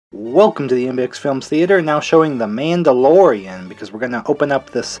Welcome to the MBX Films Theater, now showing the Mandalorian, because we're going to open up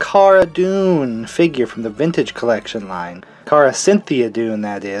this Cara Dune figure from the Vintage Collection line. Cara Cynthia Dune,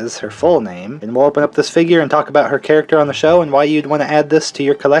 that is, her full name. And we'll open up this figure and talk about her character on the show and why you'd want to add this to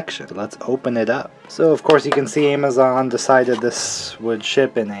your collection. So let's open it up. So of course you can see Amazon decided this would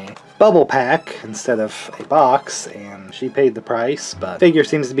ship in a bubble pack instead of a box, and she paid the price, but the figure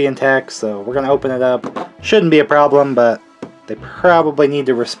seems to be intact, so we're going to open it up. Shouldn't be a problem, but they probably need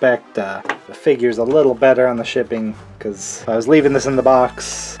to respect the figures a little better on the shipping, because if I was leaving this in the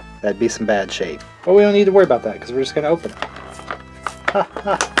box, that'd be some bad shape. But we don't need to worry about that, because we're just going to open it. Ha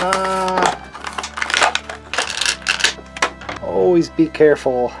ha ha! Always be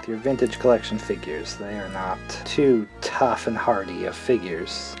careful with your vintage collection figures. They are not too tough and hardy of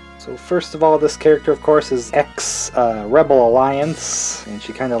figures. So first of all, this character, of course, is ex-Rebel Alliance, and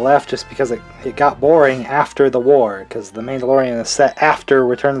she kind of left just because it got boring after the war, because the Mandalorian is set after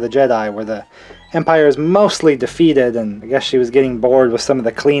Return of the Jedi, where the Empire is mostly defeated, and I guess she was getting bored with some of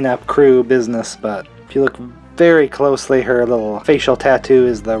the cleanup crew business. But if you look very closely, her little facial tattoo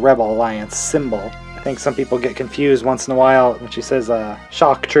is the Rebel Alliance symbol. I think some people get confused once in a while when she says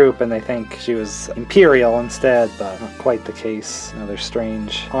shock troop and they think she was Imperial instead, but not quite the case. Another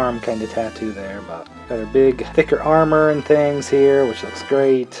strange arm kind of tattoo there, but got her big, thicker armor and things here, which looks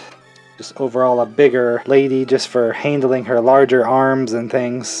great. Just overall a bigger lady just for handling her larger arms and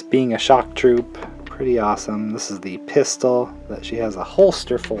things, being a shock troop. Pretty awesome. This is the pistol that she has a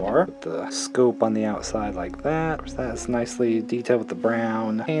holster for, with the scope on the outside like that. Of course, that's nicely detailed with the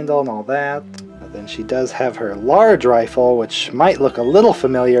brown handle and all that. Then she does have her large rifle, which might look a little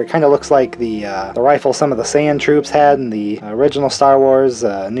familiar. It kind of looks like the rifle some of the Sand Troops had in the original Star Wars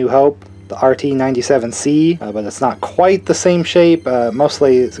New Hope, the RT-97C, but it's not quite the same shape.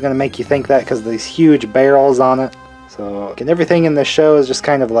 Mostly it's going to make you think that because of these huge barrels on it. So, and everything in this show is just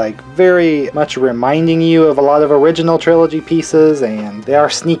kind of like very much reminding you of a lot of original trilogy pieces, and they are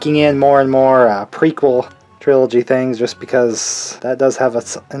sneaking in more and more prequel trilogy things just because that does have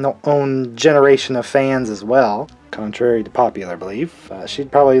its own generation of fans as well, contrary to popular belief.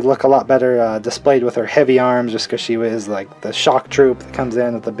 She'd probably look a lot better displayed with her heavy arms, just because she was like the shock troop that comes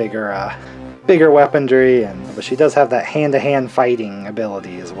in with the bigger weaponry, but she does have that hand-to-hand fighting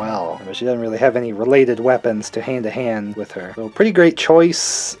ability as well. But she doesn't really have any related weapons to hand-to-hand with her. So pretty great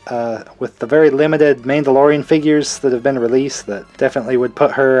choice with the very limited Mandalorian figures that have been released. That definitely would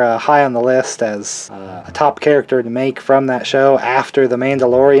put her high on the list as a top character to make from that show after the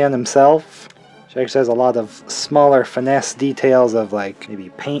Mandalorian himself. She actually has a lot of smaller finesse details of like maybe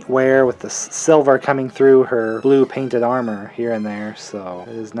paint wear with the silver coming through her blue painted armor here and there, so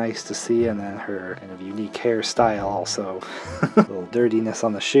it is nice to see. And then her kind of unique hairstyle also. A little dirtiness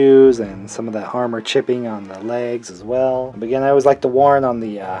on the shoes and some of that armor chipping on the legs as well. But again, I always like to warn on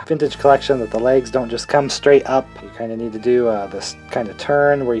the vintage collection that the legs don't just come straight up. You kind of need to do this kind of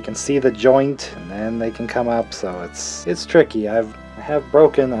turn where you can see the joint and then they can come up, so it's tricky. I have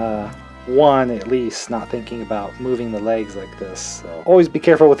broken one at least, not thinking about moving the legs like this. So always be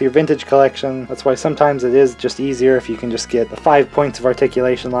careful with your vintage collection. That's why sometimes it is just easier if you can just get the 5 points of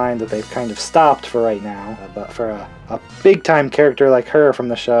articulation line that they've kind of stopped for right now. But for a big time character like her from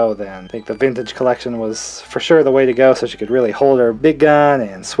the show, then I think the vintage collection was for sure the way to go, so she could really hold her big gun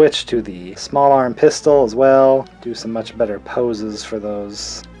and switch to the small arm pistol as well. Do some much better poses for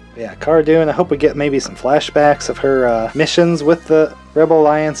those. Yeah, Cara Dune, I hope we get maybe some flashbacks of her missions with the Rebel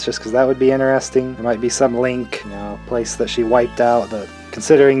Alliance, just because that would be interesting. There might be some link, place that she wiped out,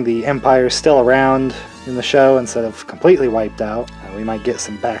 considering the Empire is still around in the show instead of completely wiped out. We might get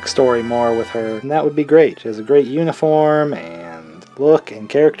some backstory more with her, and that would be great. She has a great uniform and look and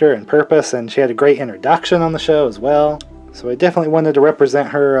character and purpose, and she had a great introduction on the show as well. So I definitely wanted to represent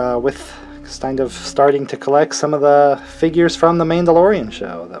her with kind of starting to collect some of the figures from the Mandalorian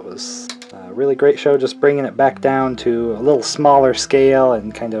show. That was a really great show, just bringing it back down to a little smaller scale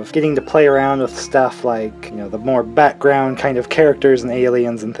and kind of getting to play around with stuff like, the more background kind of characters and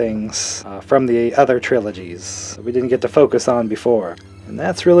aliens and things from the other trilogies that we didn't get to focus on before. And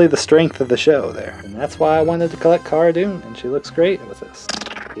that's really the strength of the show there. And that's why I wanted to collect Cara Dune, and she looks great with this.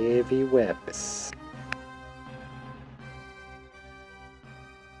 Heavy weapons.